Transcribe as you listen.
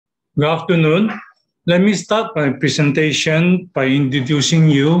Good afternoon. Let me start my presentation by introducing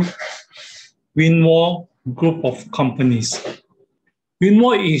you Winwall Group of Companies.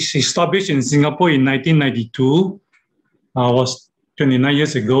 Winwall is established in Singapore in 1992, was 29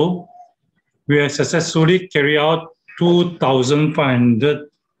 years ago. We have successfully carried out 2,500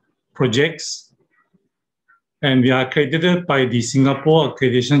 projects, and we are accredited by the Singapore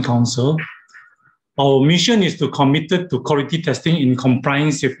Accreditation Council. Our mission is to committed to quality testing in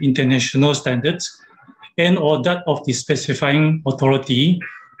compliance with international standards and or that of the specifying authority,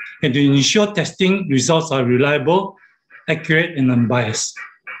 and to ensure testing results are reliable, accurate, and unbiased.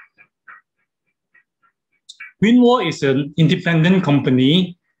 Winwall is an independent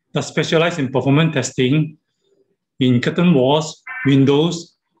company that specializes in performance testing in curtain walls,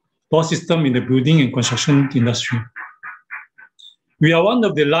 windows, door system in the building and construction industry. We are one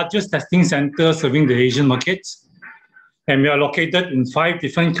of the largest testing centers serving the Asian markets, and we are located in 5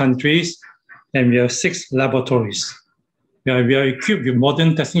 different countries, and we have 6 laboratories. We are equipped with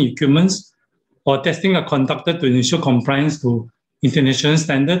modern testing equipment. Our testing are conducted to ensure compliance to international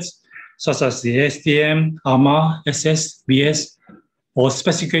standards, such as the STM, ARMA, SS, BS, or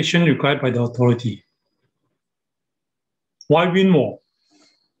specification required by the authority. Why Winwall?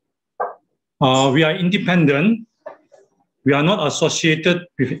 We are independent. We are not associated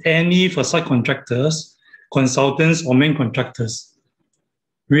with any facade contractors, consultants, or main contractors.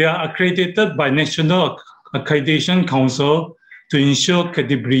 We are accredited by National Accreditation Council to ensure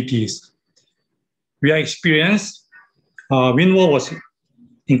credibilities. We are experienced. Winwall was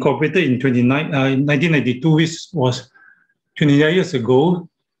incorporated in 1992, which was 29 years ago,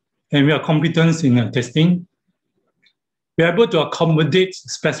 and we are competent in testing. We are able to accommodate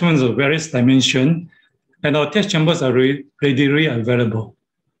specimens of various dimensions, and our test chambers are readily available.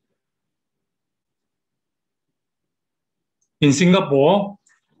 In Singapore,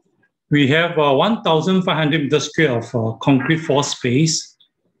 we have 1,500 meters square of concrete floor space.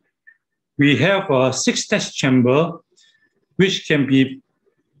 We have 6 test chambers, which can be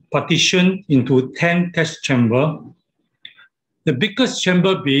partitioned into 10 test chambers. The biggest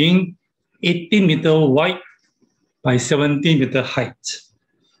chamber being 80 meter wide by 70 meter height.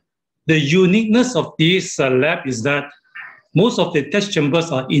 The uniqueness of this lab is that most of the test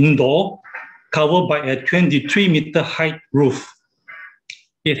chambers are indoor, covered by a 23 meter height roof.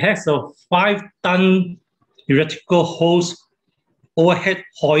 It has a 5-ton electrical hose overhead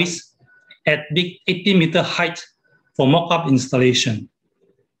hoist at the 80 meter height for mock-up installation.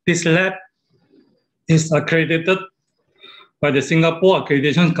 This lab is accredited by the Singapore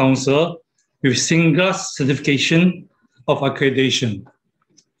Accreditation Council with SINGLAS certification of accreditation.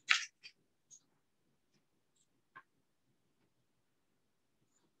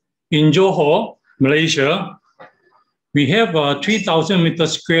 In Johor, Malaysia, we have 3,000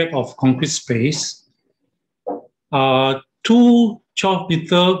 meters squared of concrete space, 2 12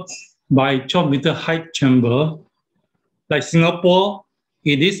 meter by 12 meter height chamber. Like Singapore,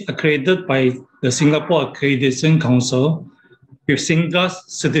 it is accredited by the Singapore Accreditation Council with SINGLAS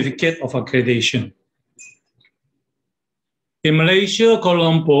certificate of accreditation. In Malaysia, Kuala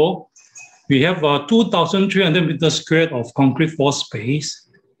Lumpur, we have 2,300 meters squared of concrete floor space.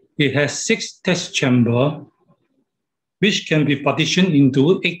 It has 6 test chambers, which can be partitioned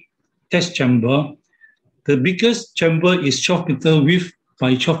into 8 test chambers. The biggest chamber is 12 meter width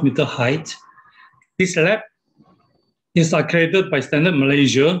by 12 meter height. This lab is accredited by Standard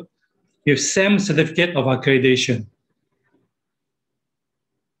Malaysia with SAM certificate of accreditation.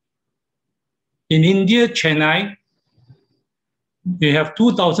 In India, Chennai, we have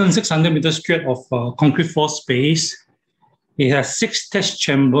 2,600 meters squared of concrete floor space. It has 6 test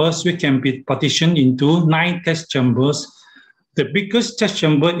chambers, which can be partitioned into 9 test chambers. The biggest test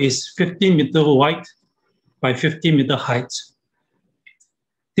chamber is 50 meter wide by 50 meter height.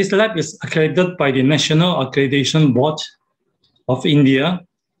 This lab is accredited by the National Accreditation Board of India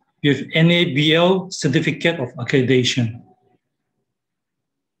with NABL certificate of accreditation.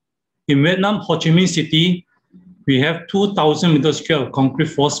 In Vietnam, Ho Chi Minh City, we have 2,000 meters square of concrete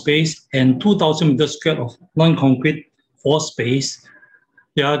floor space and 2,000 meters square of non-concrete floor space.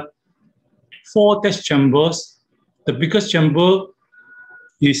 There are 4 test chambers. The biggest chamber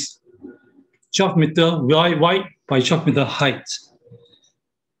is 12 meter wide by 12 meter height.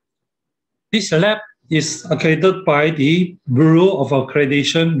 This lab is accredited by the Bureau of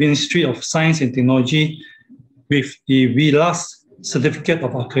Accreditation, Ministry of Science and Technology with the VLAS certificate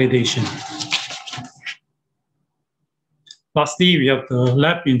of accreditation. Lastly, we have the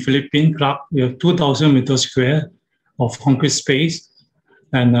lab in Philippines. We have 2,000 meters square of concrete space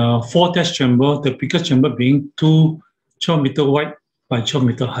and 4 test chambers, the biggest chamber being 12 meter wide by 12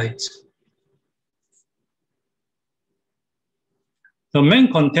 meter height. The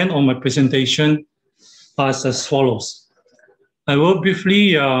main content of my presentation is as follows. I will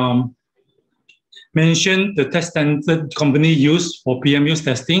briefly mention the test standard company used for PMU's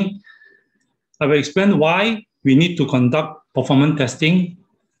testing. I will explain why we need to conduct performance testing.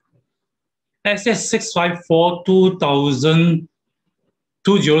 SS654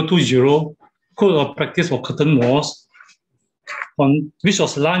 2020 Code of Practice for Curtain Walls, which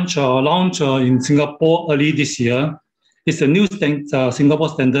was launched in Singapore early this year. It's a new Singapore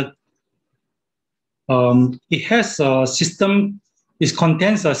standard. It has a system. It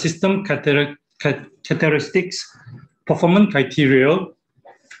contains a system characteristics, performance criteria,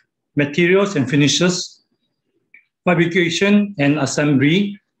 materials and finishes, fabrication and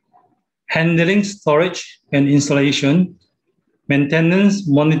assembly, handling, storage and installation, maintenance,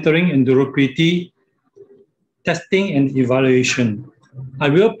 monitoring and durability, testing and evaluation. I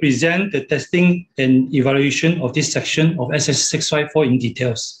will present the testing and evaluation of this section of SS654 in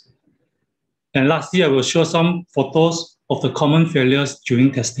details. And lastly, I will show some photos of the common failures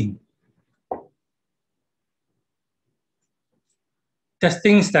during testing.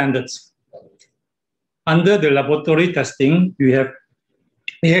 Testing standards. Under the laboratory testing, we have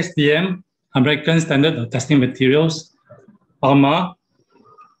ASTM, American Standard of Testing Materials, ARMA,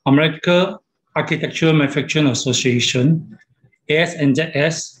 American Architectural Manufacturing Association,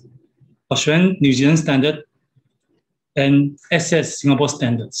 ASNZS, Australian New Zealand Standard, and SS Singapore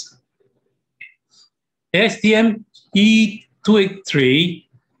Standards. ASTM E283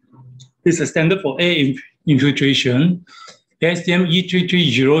 is a standard for air infiltration. ASTM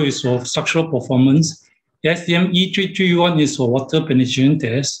E330 is for structural performance. ASTM E331 is for water penetration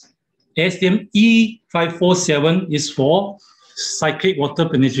test. ASTM E547 is for cyclic water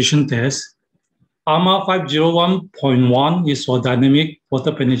penetration test. ARMA 501.1 is for dynamic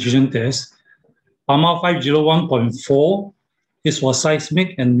water penetration test. ARMA 501.4 is for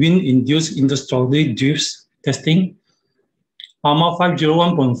seismic and wind-induced interstory drifts testing. ARMA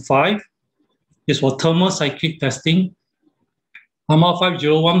 501.5 is for thermal cyclic testing. ARMA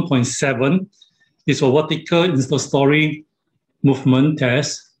 501.7 is for vertical interstory movement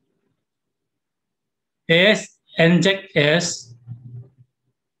test. ASNZS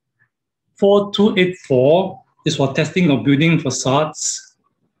 4284 is for testing of building facades.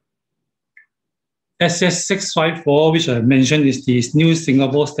 SS654, which I mentioned, is the new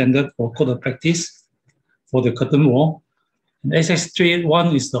Singapore standard for code of practice for the curtain wall. And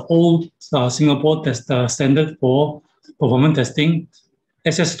SS381 is the old Singapore standard for performance testing.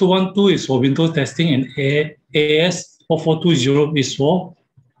 SS212 is for window testing, and AS4420 is for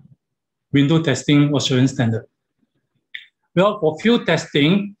window testing Australian standard. Well, for field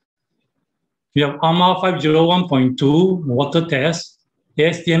testing, we have ARMA 501.2 water test,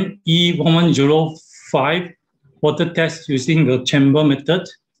 ASTM E1105 water test using the chamber method,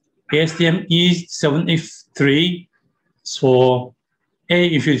 ASTM E783 for air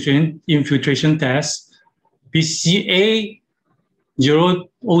infiltration test, PCA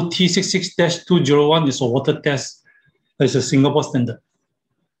 0OT66-201 is for water test. That's a Singapore standard.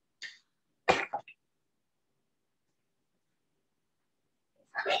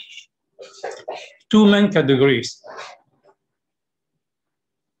 Two main categories.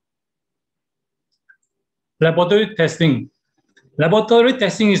 Laboratory testing. Laboratory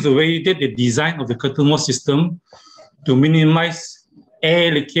testing is the way that the design of the curtain wall system to minimize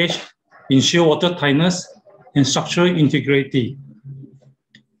air leakage, ensure water tightness, and structural integrity.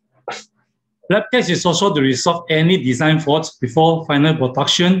 Lab test is also to resolve any design faults before final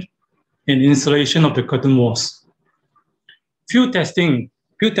production and installation of the curtain walls. Field testing.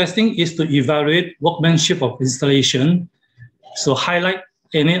 Field testing is to evaluate workmanship of installation, so highlight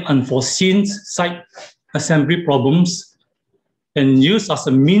any unforeseen site assembly problems, and use as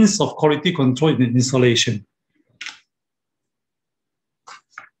a means of quality control in the installation.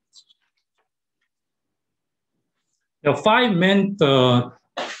 There are five main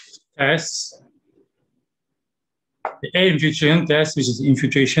tests. The air infiltration test, which is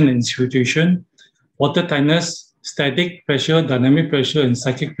infiltration and exfiltration, water tightness, static pressure, dynamic pressure, and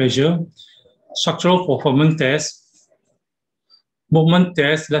cyclic pressure, structural performance test, movement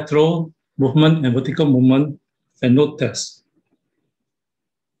test, lateral movement and vertical movement, and load test.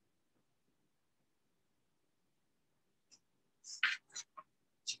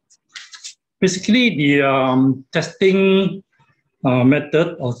 Basically, the testing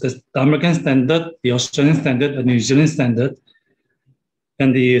method of the American standard, the Australian standard, the New Zealand standard,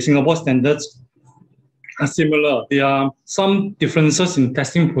 and the Singapore standards are similar. There are some differences in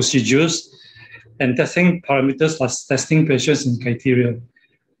testing procedures and testing parameters like testing pressures and criteria.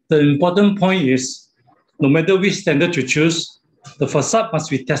 The important point is, no matter which standard you choose, the facade must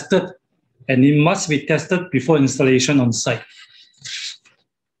be tested, and it must be tested before installation on site.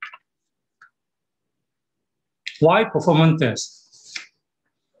 Why performance test?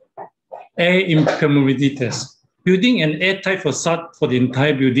 Air impermeability test. Building an airtight facade for the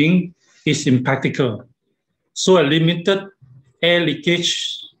entire building is impractical, so a limited air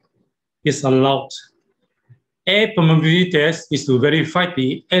leakage is allowed. Air permeability test is to verify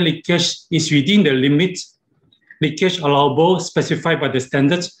the air leakage is within the limit leakage allowable specified by the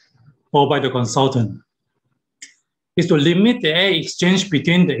standards or by the consultant. It's to limit the air exchange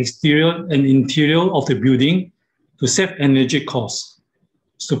between the exterior and interior of the building to save energy costs,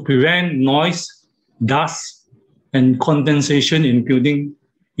 to prevent noise, dust, and condensation in building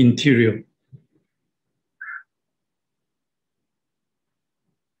interior.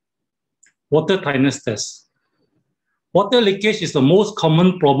 Water tightness test. Water leakage is the most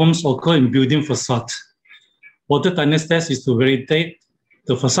common problems occur in building facade. Water tightness test is to validate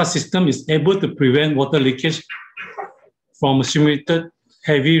the facade system is able to prevent water leakage from simulated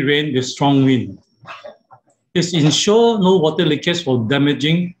heavy rain with strong wind. It ensures no water leakage for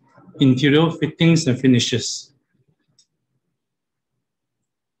damaging interior fittings and finishes.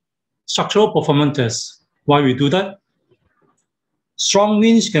 Structural performance test. Why we do that? Strong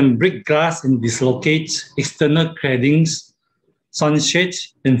winds can break glass and dislocate external claddings,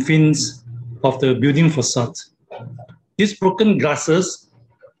 sunshades, and fins of the building facade. These broken glasses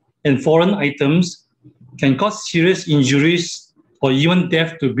and foreign items can cause serious injuries or even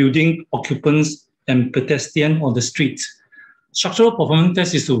death to building occupants and pedestrians on the street. Structural performance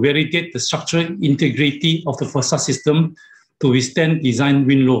test is to validate the structural integrity of the facade system to withstand design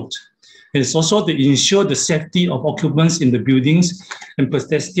wind load. It is also to ensure the safety of occupants in the buildings and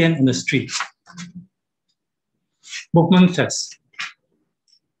pedestrians on the street. Movement test.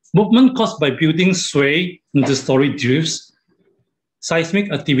 Movement caused by building sway into story drifts,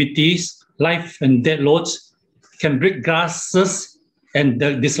 seismic activities, life and dead loads can break glasses and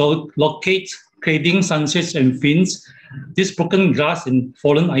dislocate cladding, sunshades, and fins. These broken glass and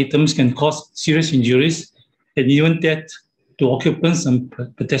fallen items can cause serious injuries and even death to occupants and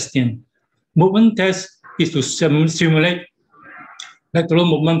pedestrians. Movement test is to simulate lateral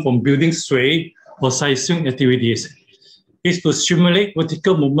movement from building sway or seismic activities. Is to simulate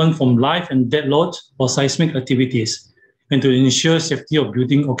vertical movement from life and dead load or seismic activities, and to ensure safety of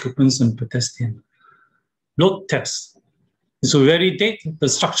building occupants and pedestrians. Load test is to validate the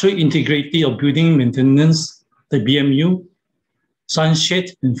structural integrity of building maintenance, the BMU,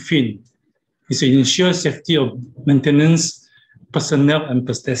 sunshade, and fin. Is to ensure safety of maintenance personnel and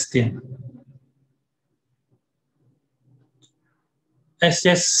pedestrians.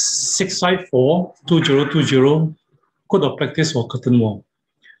 SS 654-2020 Code of Practice for curtain wall.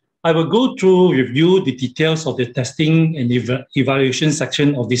 I will go through with you the details of the testing and evaluation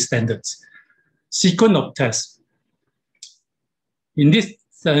section of these standards. Sequence of tests. In this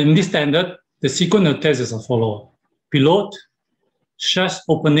standard, the sequence of tests is as follows: pilot, stress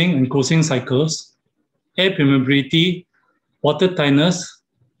opening and closing cycles, air permeability, water tightness,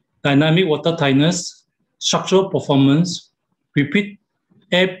 dynamic water tightness, structural performance, repeat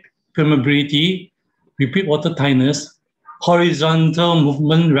air permeability, repeat water tightness, horizontal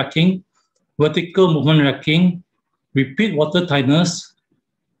movement racking, vertical movement racking, repeat water tightness,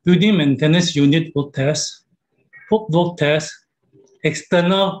 building maintenance unit load test, hook load test,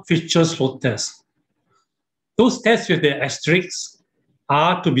 external features load test. Those tests with the asterisks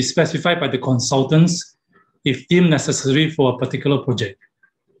are to be specified by the consultants if deemed necessary for a particular project.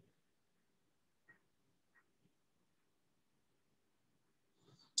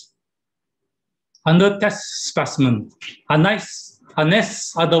 Under test specimen, unless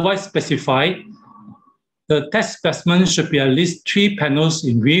otherwise specified, the test specimen should be at least 3 panels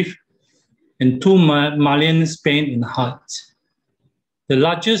in width and 2 mullions span in height. The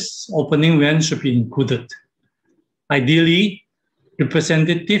largest opening vent should be included. Ideally,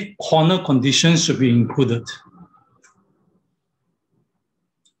 representative corner conditions should be included.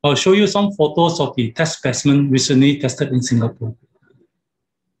 I'll show you some photos of the test specimen recently tested in Singapore.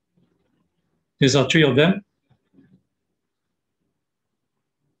 These are 3 of them.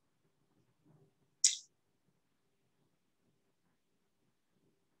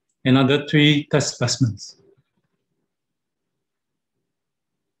 Another 3 test specimens.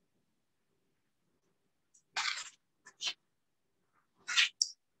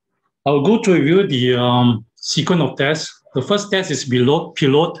 I'll go to review the sequence of tests. The first test is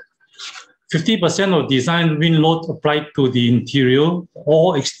pilot, 50% of design wind load applied to the interior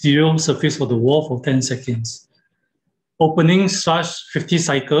or exterior surface of the wall for 10 seconds. Opening slash 50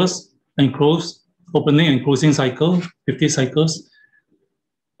 cycles and close, opening and closing cycle, 50 cycles.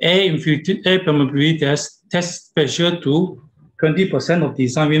 Air permeability test pressure to 20% of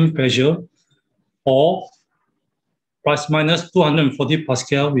design wind pressure or plus minus 240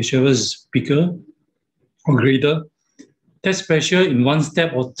 Pascal, whichever is bigger or greater. Test pressure in one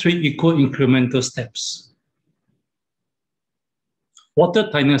step or 3 equal incremental steps. Water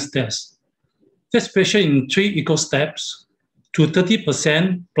tightness test. Test pressure in 3 equal steps to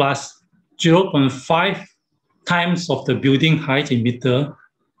 30% plus 0.5 times of the building height in meter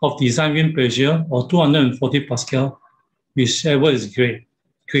of design wind pressure or 240 Pascal, whichever is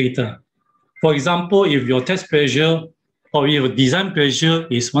greater. For example, if your test pressure or if your design pressure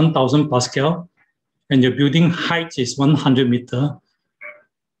is 1000 Pascal, and your building height is 100 meter,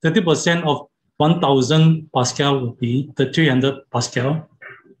 30% of 1000 Pascal will be the 300 Pascal,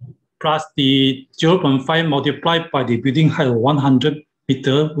 plus the 0.5 multiplied by the building height of 100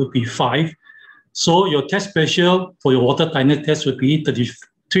 meter will be 5. So your test pressure for your water tightness test would be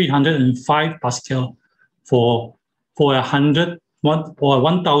 305 Pascal for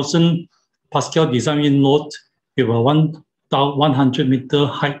 1000 Pascal design wind load with a 100 meter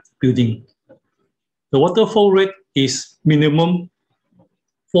height building. The water flow rate is minimum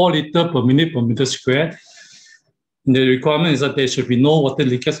 4 liters per minute per meter squared. And the requirement is that there should be no water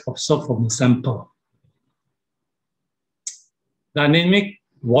leakage observed from the sample. Dynamic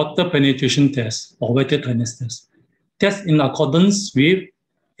water penetration test or water tightness test. Test in accordance with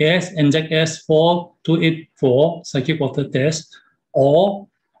AS NJAC S4284 cyclic water test or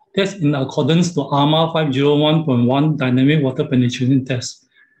test in accordance to ARMA 501.1 dynamic water penetration test.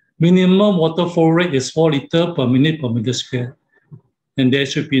 Minimum water flow rate is 4 liters per meter squared, and there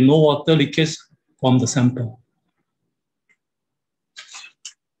should be no water leakage from the sample.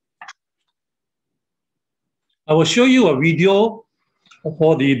 I will show you a video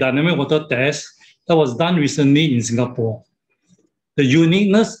for the dynamic water test that was done recently in Singapore. The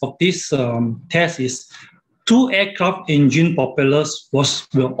uniqueness of this test is 2 aircraft engine propellers were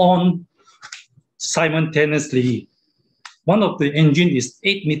on simultaneously. One of the engine is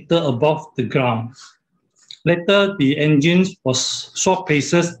 8 meters above the ground. Later, the engine was swapped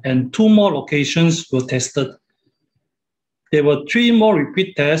places and 2 more locations were tested. There were 3 more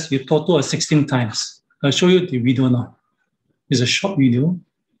repeat tests with total of 16 times. I'll show you the video now. It's a short video.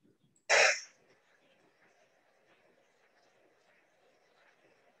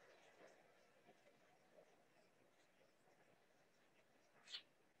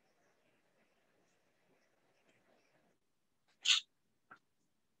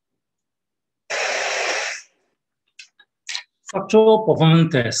 Structural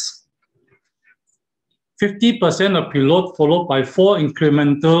performance test. 50% of preload followed by 4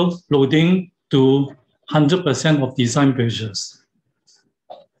 incremental loading to 100% of design pressures.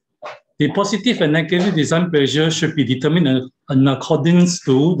 The positive and negative design pressure should be determined in accordance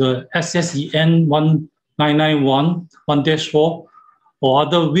to the SSEN 1991-1-4 or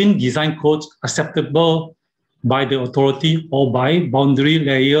other wind design codes acceptable by the authority or by boundary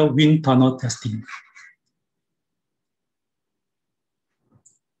layer wind tunnel testing.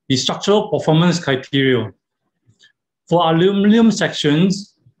 The structural performance criteria. For aluminum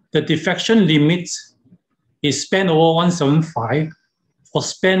sections, the diffraction limit is span over 175 for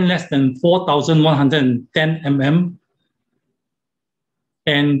span less than 4,110 mm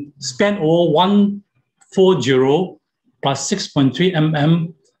and span over 140 plus 6.3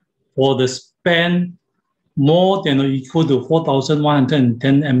 mm for the span more than or equal to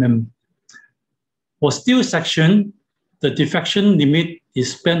 4,110 mm. For steel section, the diffraction limit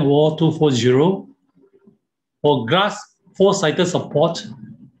is span over 240. For glass 4-sided support,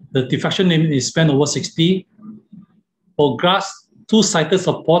 the diffraction limit is span over 60. For glass 2-sided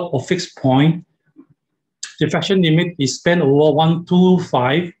support or fixed point, diffraction limit is span over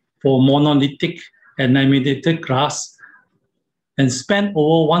 125 for monolithic and laminated glass and span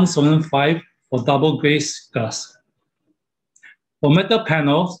over 175 for double glazed glass. For metal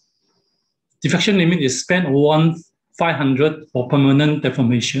panels, diffraction limit is span over 500 for permanent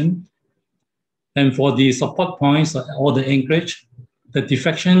deformation. And for the support points or the anchorage, the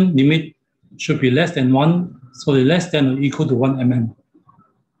diffraction limit should be less than 1, so less than or equal to 1 mm.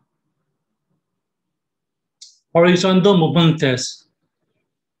 Horizontal movement test.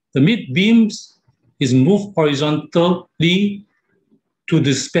 The mid beams is moved horizontally to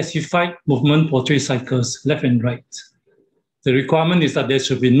the specified movement for 3 cycles, left and right. The requirement is that there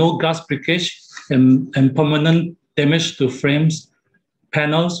should be no glass breakage and permanent damage to frames,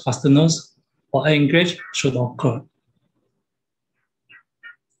 panels, fasteners, or anchorage should occur.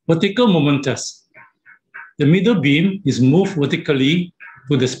 Vertical moment test. The middle beam is moved vertically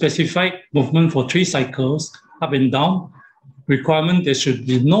to the specified movement for 3 cycles, up and down. Requirement, there should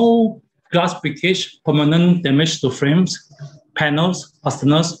be no glass breakage, permanent damage to frames, panels,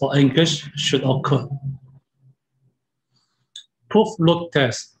 fasteners, or anchors should occur. Proof load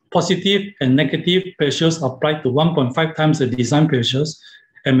test. Positive and negative pressures applied to 1.5 times the design pressures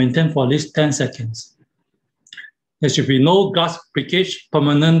and maintained for at least 10 seconds. There should be no glass breakage,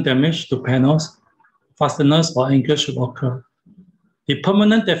 permanent damage to panels, fasteners, or anchors should occur. The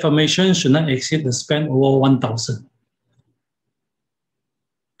permanent deformation should not exceed the span over 1,000.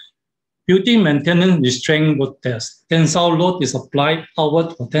 Building maintenance restraint load test. Tensile load is applied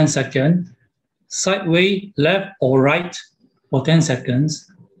outward for 10 seconds, sideways, left or right for 10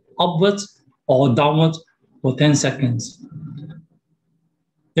 seconds, upwards or downwards for 10 seconds.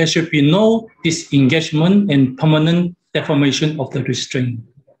 There should be no disengagement and permanent deformation of the restraint.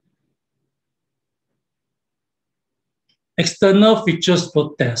 External features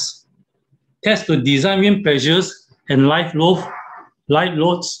load test. Test to design wind pressures and live loads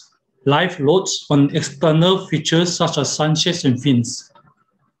on external features such as sunshades and fins.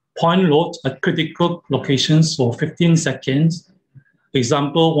 Point loads at critical locations for 15 seconds.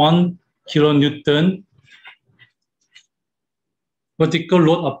 Example 1 kilonewton. Vertical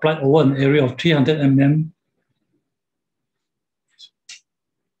load applied over an area of 300 mm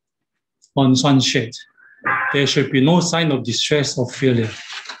on sunshade. There should be no sign of distress or failure.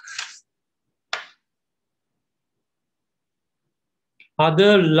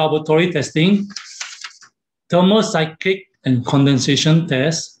 Other laboratory testing, thermocyclic and condensation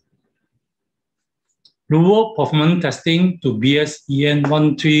tests, Rural performance testing to BSEN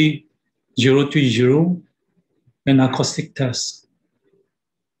 13030, and acoustic tests.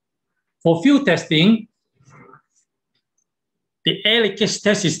 For field testing, the air leakage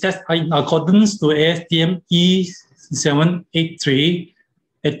test is tested in accordance to ASTM E783.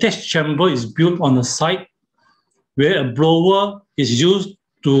 A test chamber is built on a site where a blower is used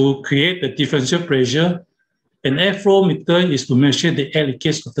to create the differential pressure. An airflow meter is to measure the air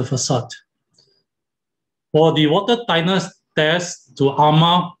leakage of the facade. For the water tightness test to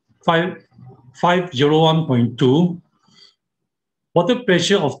ARMA 501.2, water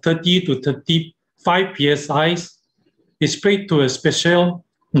pressure of 30 to 35 psi is sprayed to a special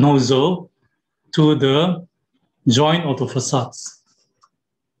nozzle to the joint of the facades.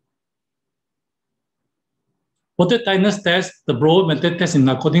 Water tightness test, the blower method test in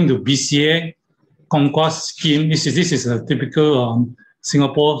according to BCA conquest scheme. This is a typical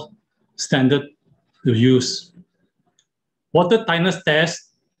Singapore standard to use. Water tightness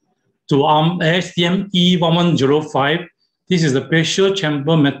test to ASTM E1105. This is the pressure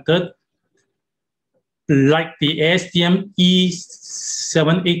chamber method, like the ASTM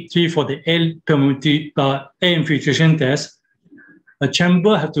E783 for the air infiltration test. A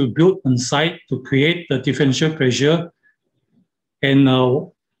chamber has to be built on site to create the differential pressure, and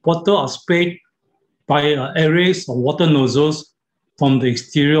water are sprayed by arrays of water nozzles from the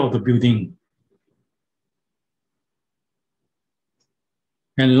exterior of the building.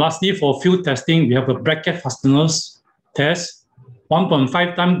 And lastly, for field testing, we have a bracket fasteners test.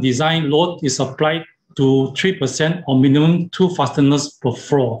 1.5 times design load is applied to 3% or minimum 2 fasteners per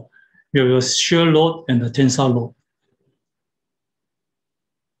floor. We have a shear load and a tensile load.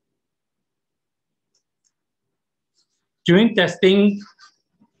 During testing,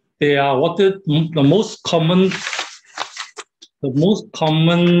 there are the most common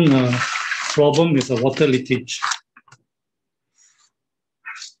problem is the water leakage.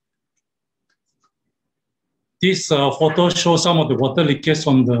 This photo shows some of the water leakage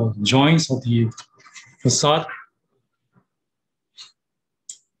from the joints of the facade.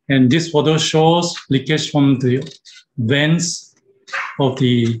 And this photo shows leakage from the vents of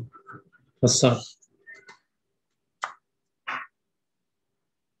the facade.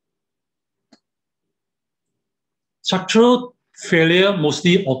 Structural failure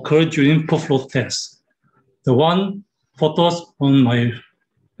mostly occur during proof load tests. The one photos on my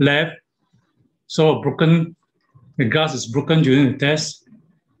left show the glass is broken during the test.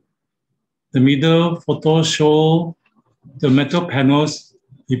 The middle photo show the metal panels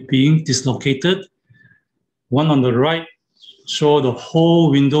being dislocated. One on the right show the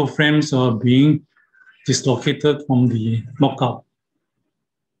whole window frames are being dislocated from the knockout.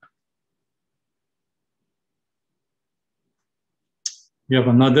 We have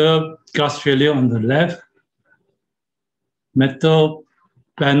another glass failure on the left. Metal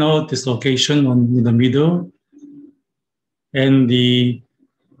panel dislocation in the middle. And the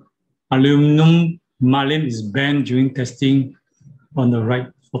aluminum marline is bent during testing on the right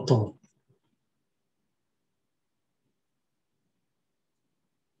photo.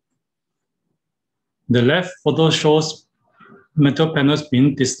 The left photo shows metal panels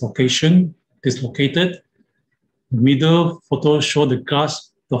being dislocated. The middle photo shows the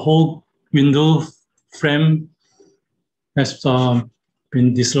glass, the whole window frame has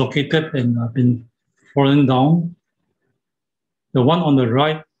been dislocated and been fallen down. The one on the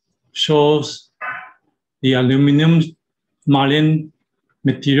right shows the aluminum marline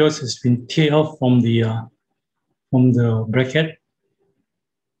materials has been teared off from the bracket.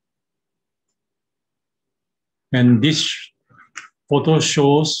 And this photo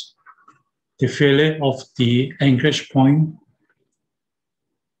shows the failure of the anchorage point.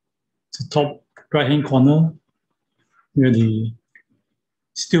 The top right-hand corner, where the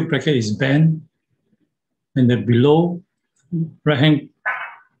steel bracket is bent, and the below right-hand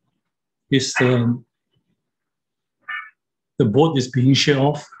is the bolt is being sheared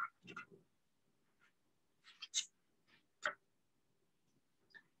off.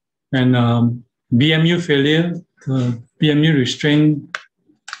 And BMU failure, the BMU restraint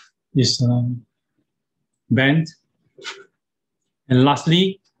is bent. And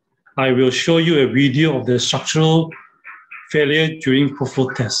lastly, I will show you a video of the structural failure during proof flow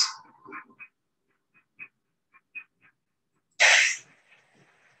test.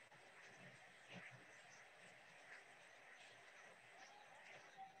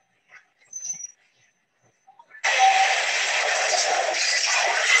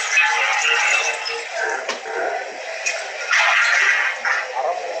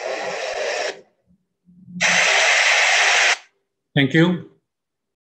 Thank you.